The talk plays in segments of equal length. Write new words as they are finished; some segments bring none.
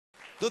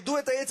Do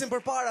duhet të ecim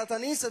përpara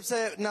tani sepse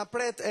na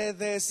pret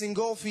edhe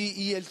singofi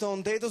I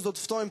Elton Dedës, do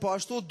të ftojmë po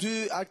ashtu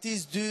dy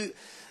artistë,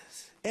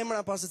 dy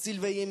emra pas të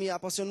cilëve jemi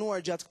apasionuar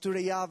gjatë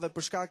këtyre javëve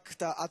për shkak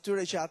të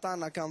atyre që ata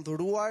na kanë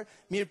dhuruar.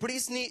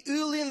 Mirëprisni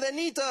Yllin dhe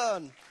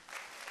Nitën.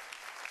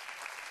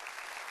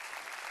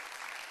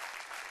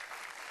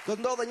 Do të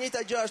ndodhe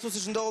njëjta gjë ashtu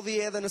siç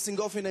ndodhi edhe në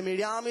singofin e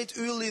Miriamit,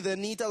 Ylli dhe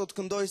Nita do të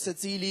këndojnë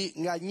secili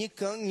nga një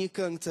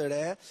këngë të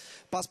re.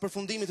 Pas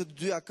përfundimit të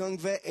të dyja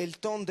këngëve,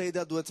 Elton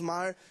Deda duhet të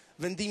marrë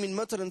vendimin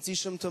më të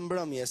rëndësishëm të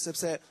mbrëmjes,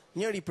 sepse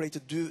njëri prej të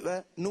dyve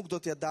nuk do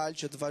t'ja dalë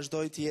që të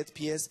vazhdojë të jetë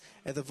pjesë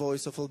e The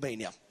Voice of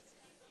Albania.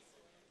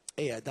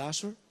 Eja e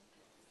dashur?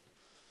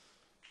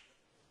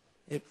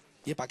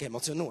 Je pak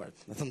emocionuar,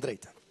 me thënë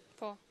drejtën.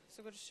 Po,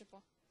 sigurisht që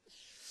po.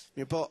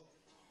 Mirë po,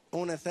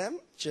 unë e them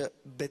që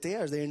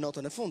betejë është deri në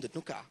notën e fundit,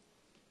 nuk ka.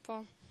 Po.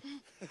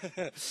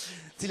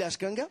 Cila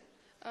është kënga?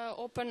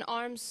 Open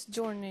Arms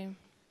Journey.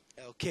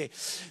 Okej.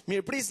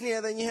 Mirëprisni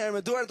edhe një herë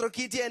me duar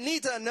trokitje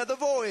Nita në The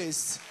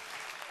Voice.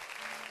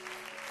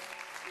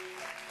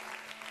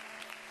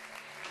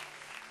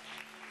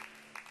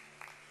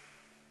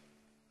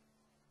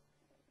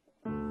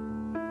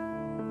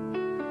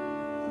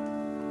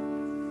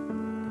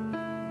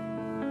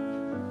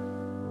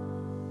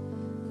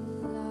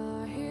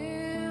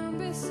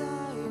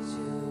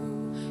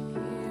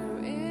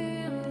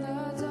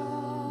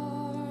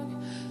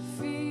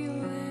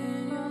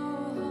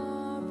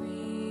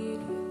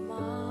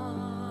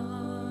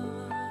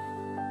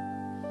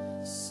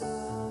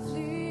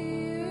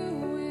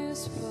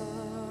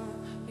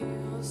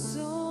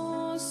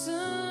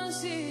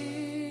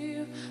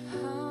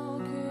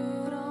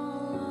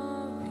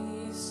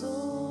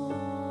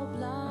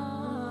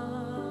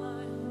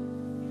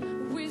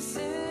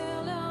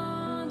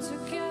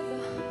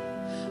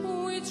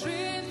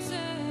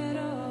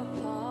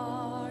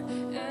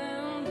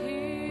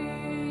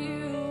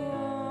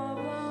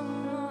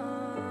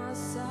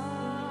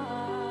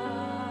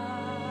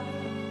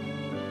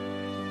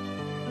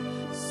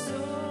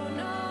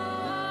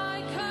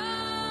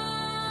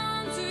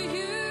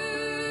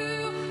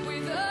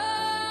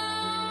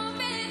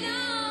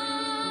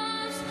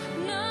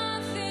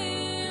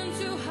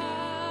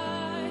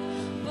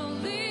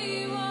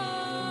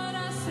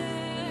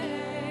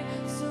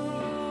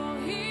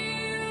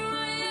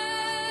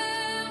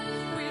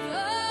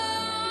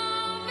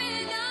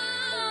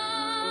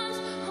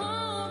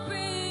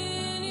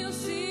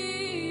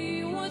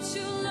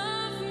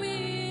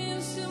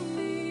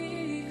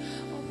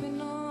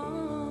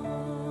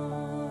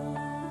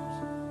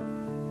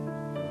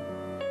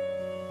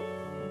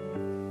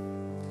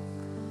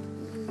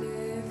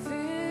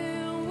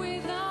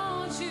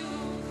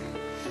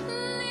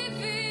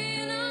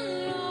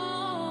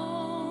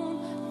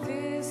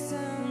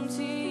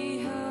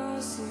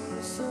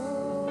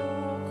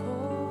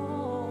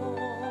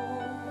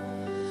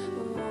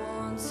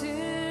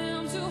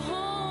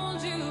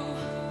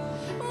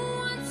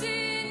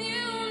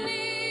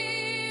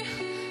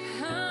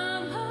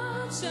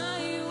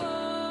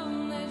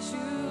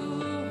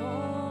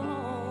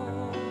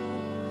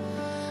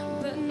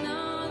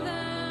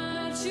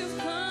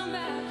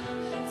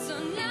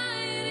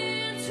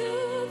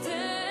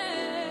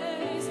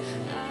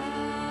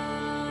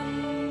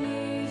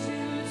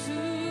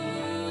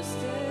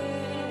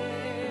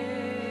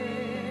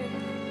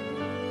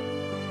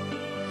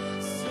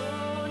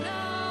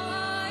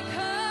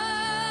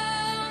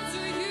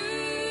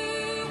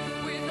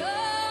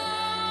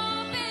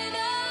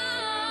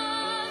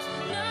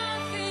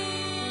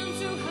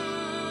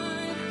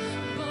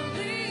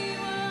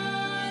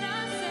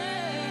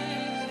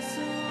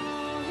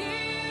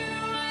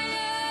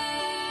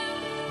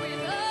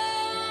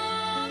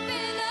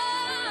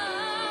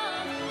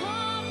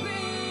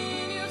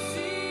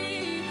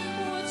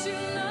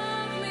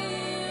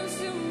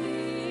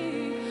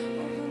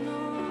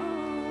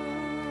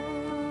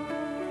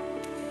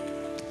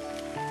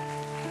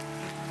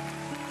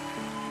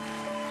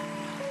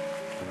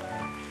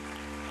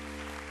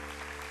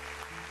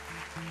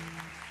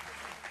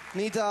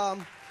 Nita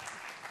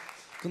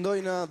këndoi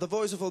në The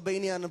Voice of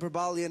Albania në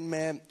përballjen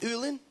me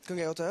Yllin.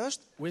 Kënga jote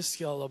është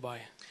Whiskey Alibi.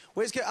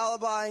 Whiskey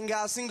Alibi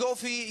nga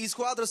singofi I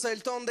skuadrës së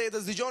Elton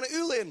Dedës. Dëgjoni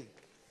Yllin.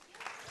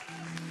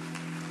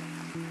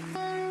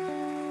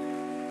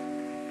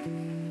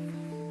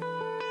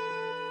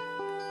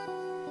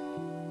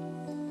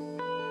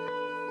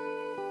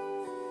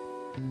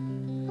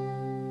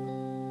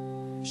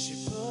 She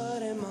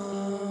put him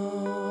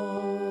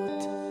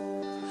out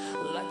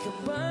like a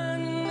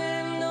burning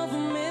end of a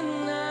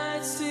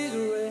midnight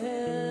cigarette.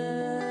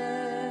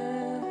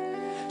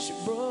 She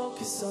broke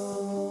his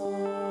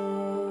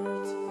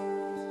heart.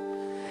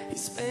 He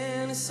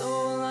spent his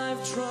whole life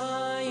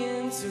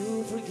trying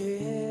to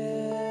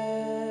forget.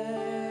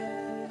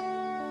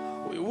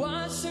 We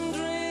watched him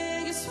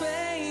drink his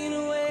pain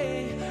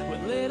away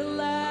with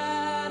little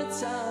at a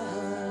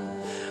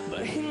time,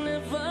 but he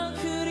never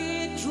could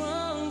get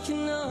drunk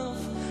enough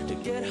to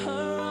get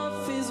her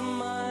off his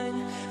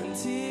mind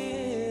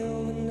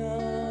until the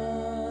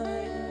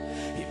night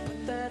he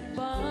put that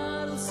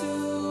bottle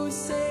to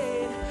his head.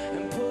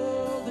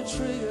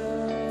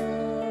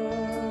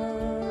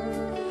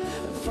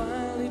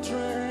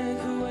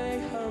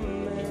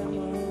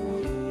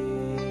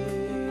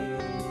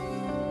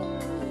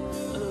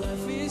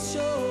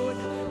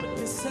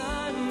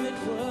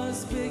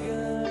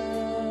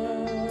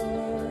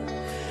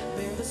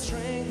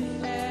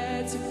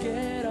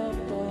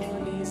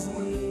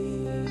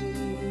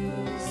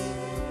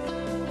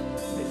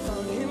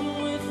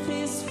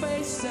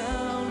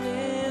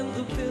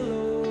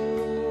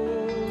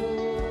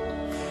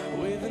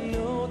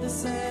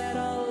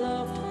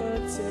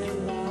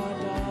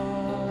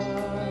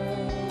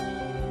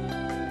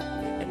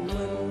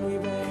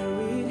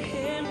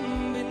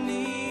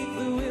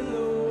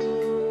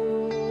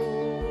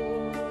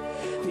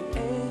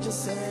 to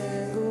sing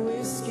a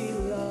whiskey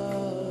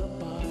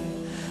lullaby.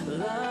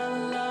 La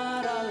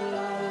la la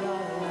la la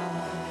la,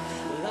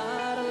 la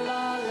la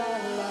la la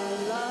la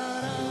la.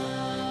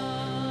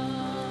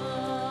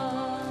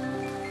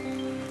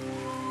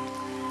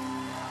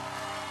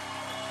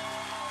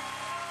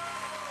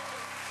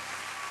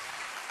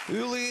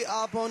 Ylli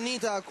apo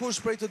Nita, kush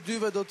prej të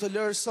dyve do të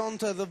lërë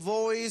sonte The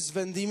Voice,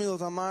 vendimin do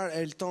të marrë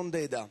Elton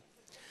Deda.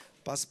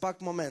 Pas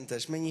pak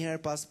momentesh, me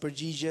njëherë pas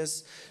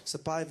përgjigjes së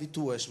pa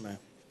evitueshme,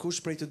 kush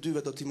prej të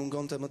dyve do t'i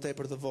mungonte më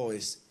tepër The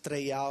Voice,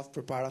 3 javë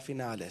përpara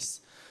finales?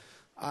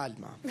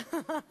 Alma.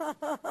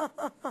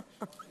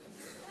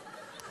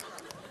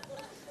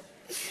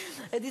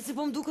 E di si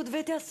po më duket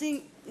vetja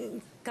si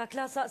ka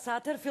klasa, sa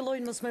atër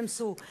fillojnë mos me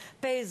mësu.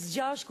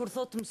 5-6, kur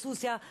thotë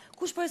mësusja,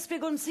 kush po e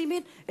spjegon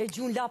mësimin? E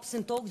gjun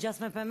lapsin tokë,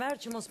 gjas me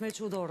pëmerë që mos me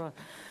qu dorën.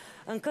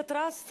 Në këtë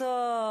rast,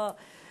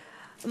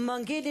 më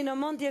ngeli në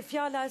mendje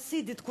fjala e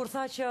Sidit, kur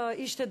tha që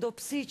ishte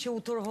dopsi që u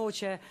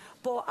tërhoqe.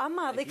 Po,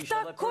 ama, dhe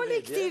këta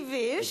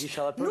kolektivisht,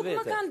 nuk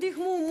më kanë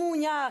ndihmu mu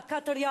nja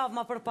 4 javë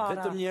ma përpara.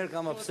 Vetëm njerë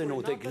kam absenu,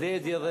 të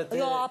gledje dhe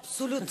te... Jo,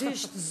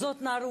 absolutisht, zot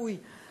në arruj.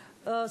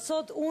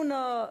 Sot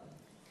unë...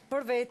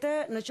 për vete,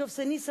 në qofë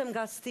se nisem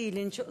nga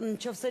stilin, në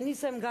qofë se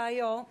nisem nga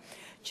jo,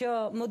 që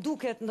më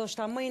duket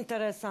ndoshta më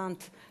interesant,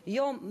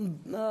 jo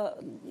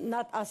në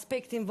atë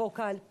aspektin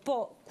vokal,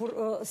 po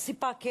si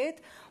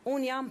paket,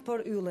 unë jam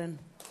për Yllin.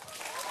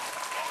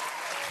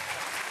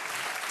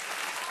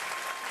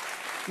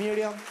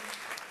 Mirja?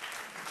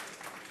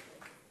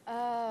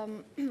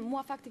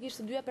 Mua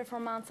faktikisht të dyja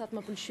performancat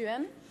më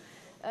pëlqyen,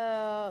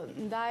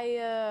 ndaj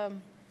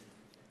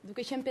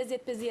duke qenë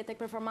 50-50 tek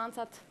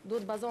performancat,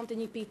 duhet bazon të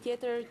një pikë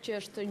tjetër që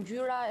është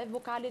ngjyra e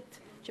vokalit,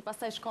 që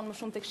pastaj shkon më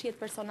shumë tek shihet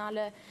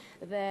personale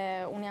dhe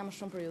unë jam më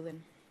shumë për Yllin.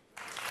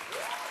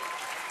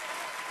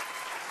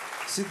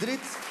 Si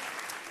dritë,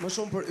 më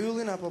shumë për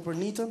Yllin apo për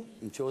Nitën?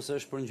 Nëse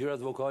është për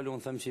ngjyrat vokale,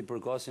 unë them që i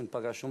përkasin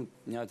pak a shumë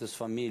njëjtës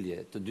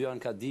familje. Të dy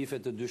janë kadife,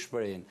 të dy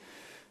shprehen.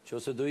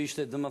 Nëse do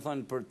ishte,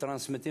 domethënë, për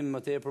transmetim më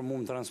tepër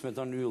mua më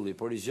transmeton Ylli,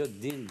 por i gjë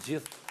din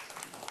gjithë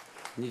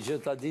një gjë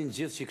ta din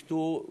gjithë që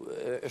këtu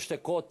është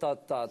e kohë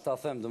ta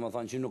them,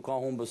 domethënë që nuk ka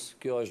humbës,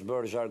 kjo është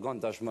bërë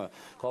zhargon tashmë.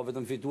 Ka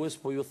vetëm fitues,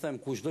 po ju them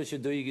kushdo që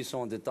do iki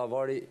sonte, ta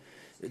vari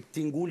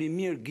ti nguli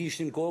mirë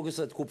gishtin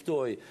kokës e të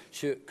kuptoj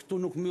që këtu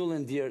nuk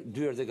mbyllen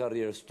dyert e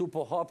karrierës, këtu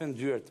po hapen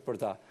dyert për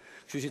ta.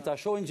 Kështu që ta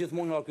shohin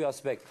gjithmonë nga ky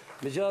aspekt.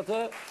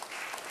 Megjithatë,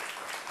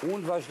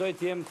 unë vazhdoj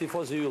të jem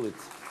tifoz i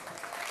Yllit.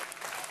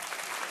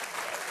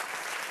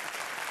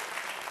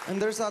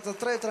 Ndërsa të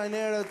 3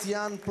 trajnerët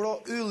janë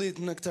pro Yllit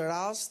në këtë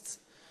rast,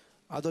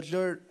 a do të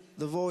lërë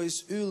The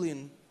Voice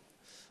Yllin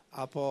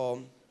apo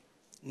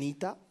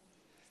Nita?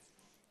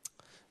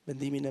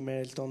 Vendimin e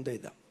merr Elton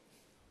Deda.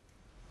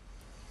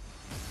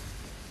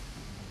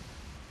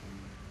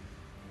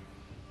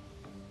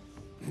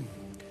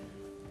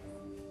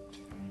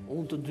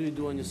 Unë të dy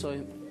dua njësoj,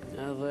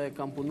 edhe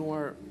kam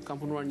punuar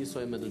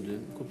njësoj me të dy.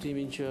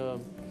 Kuptimin që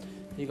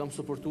i kam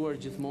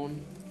suportuar gjithmonë,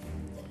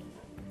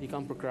 i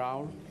kam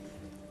përkrahur,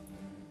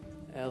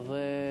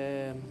 edhe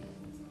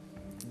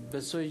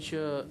besoj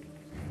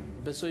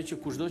që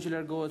kushdo që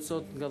largohet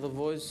sot nga The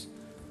Voice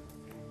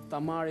ta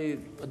marri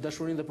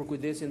dashurinë dhe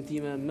përkujdesjen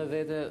time me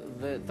vete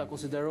dhe ta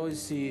konsideroj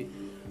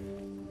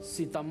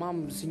si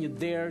tamam, si një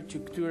derë që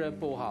këtyre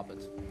po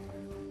hapet.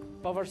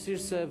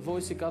 Pavarësisht se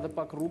Voice-i ka dhe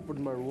pak rrugë për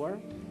të mbaruar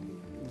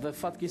dhe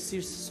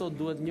fatkeqësisht sot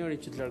duhet njëri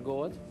që të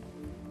largohet.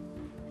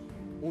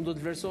 Unë do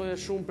të vlerësoja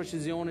shumë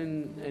precizionin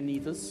e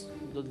Nitës,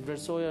 do të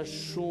vlerësoja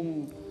shumë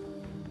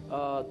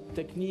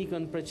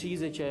teknikën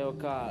precize që ajo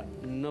ka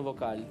në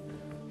vokal.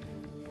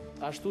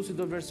 Ashtu si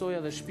do vlerësoja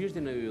edhe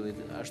shpirtin e Yllit,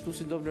 ashtu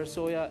si do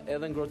vlerësoja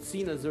edhe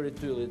ngrohtësinë e zërit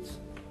të Yllit.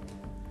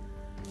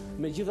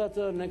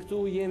 Megjithatë, ne këtu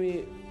jemi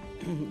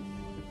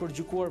për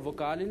gjykuar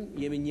vokalin,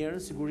 jemi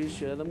njerëz, sigurisht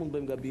që edhe mund të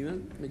bëjmë gabime,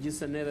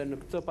 megjithëse neve në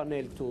këtë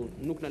panel këtu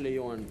nuk na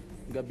lejohen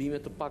gabime,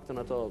 të paktën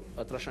ato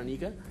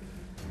trashanike.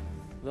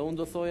 Dhe unë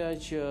do thoja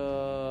që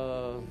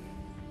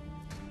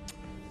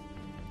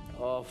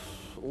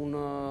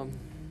unë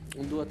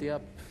dua të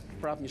jap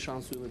prap një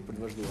shans Yllit për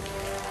të vazhduar.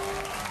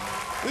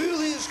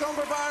 Ylli shkon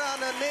përpara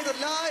në Netet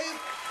Live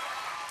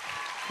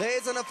dhe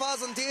ecën në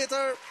fazën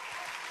tjetër.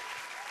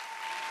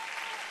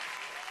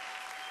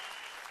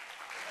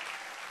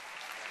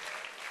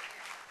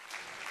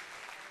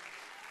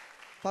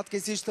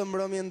 Fatkeqësisht të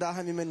mbrëmjen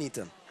ndahemi me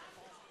Nitën.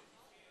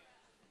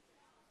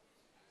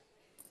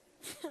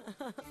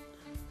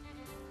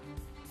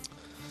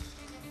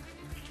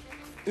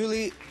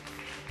 Ylli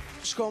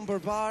shkon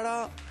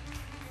përpara.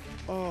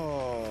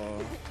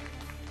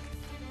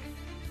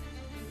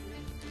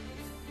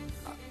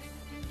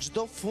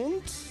 Çdo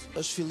fund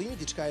është fillimi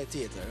diçka e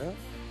tjetër,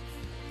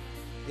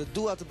 dhe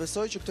dua të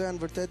besoj që këto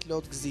janë vërtet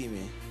lot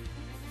gëzimi,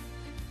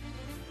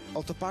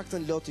 o të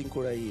paktën lot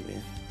inkurajimi.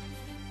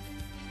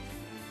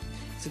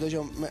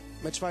 Sidoqoftë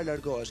me çfarë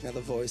largohesh nga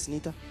The Voice,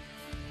 Nita?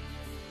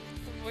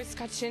 The Voice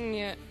ka qenë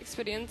një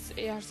eksperiencë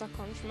e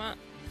jashtëzakonshme,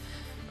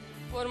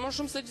 por më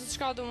shumë se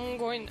gjithçka do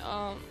mungojnë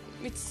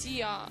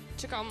miqësia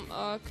që kam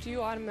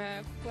krijuar me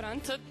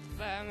konkurrentët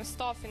dhe me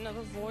stafin në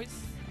The Voice,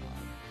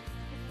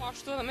 po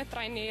ashtu edhe me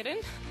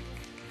trajnerin.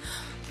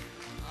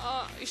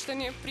 Ishte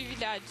një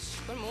privilegj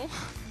për mu.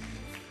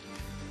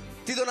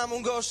 Ti do na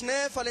mungosh ne,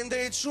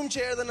 faleminderit shumë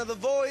që erdhe në The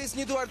Voice,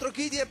 një duar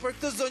trokitje për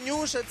këtë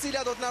zonjush e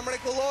cila do të na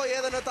mrekullojë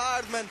edhe në të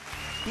ardhmen.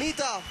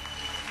 Nita.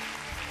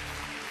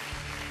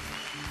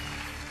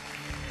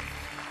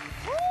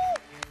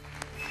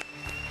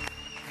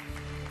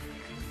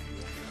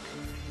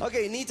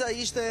 Okej, Nita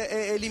ishte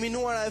e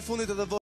eliminuara e fundit të The Voice.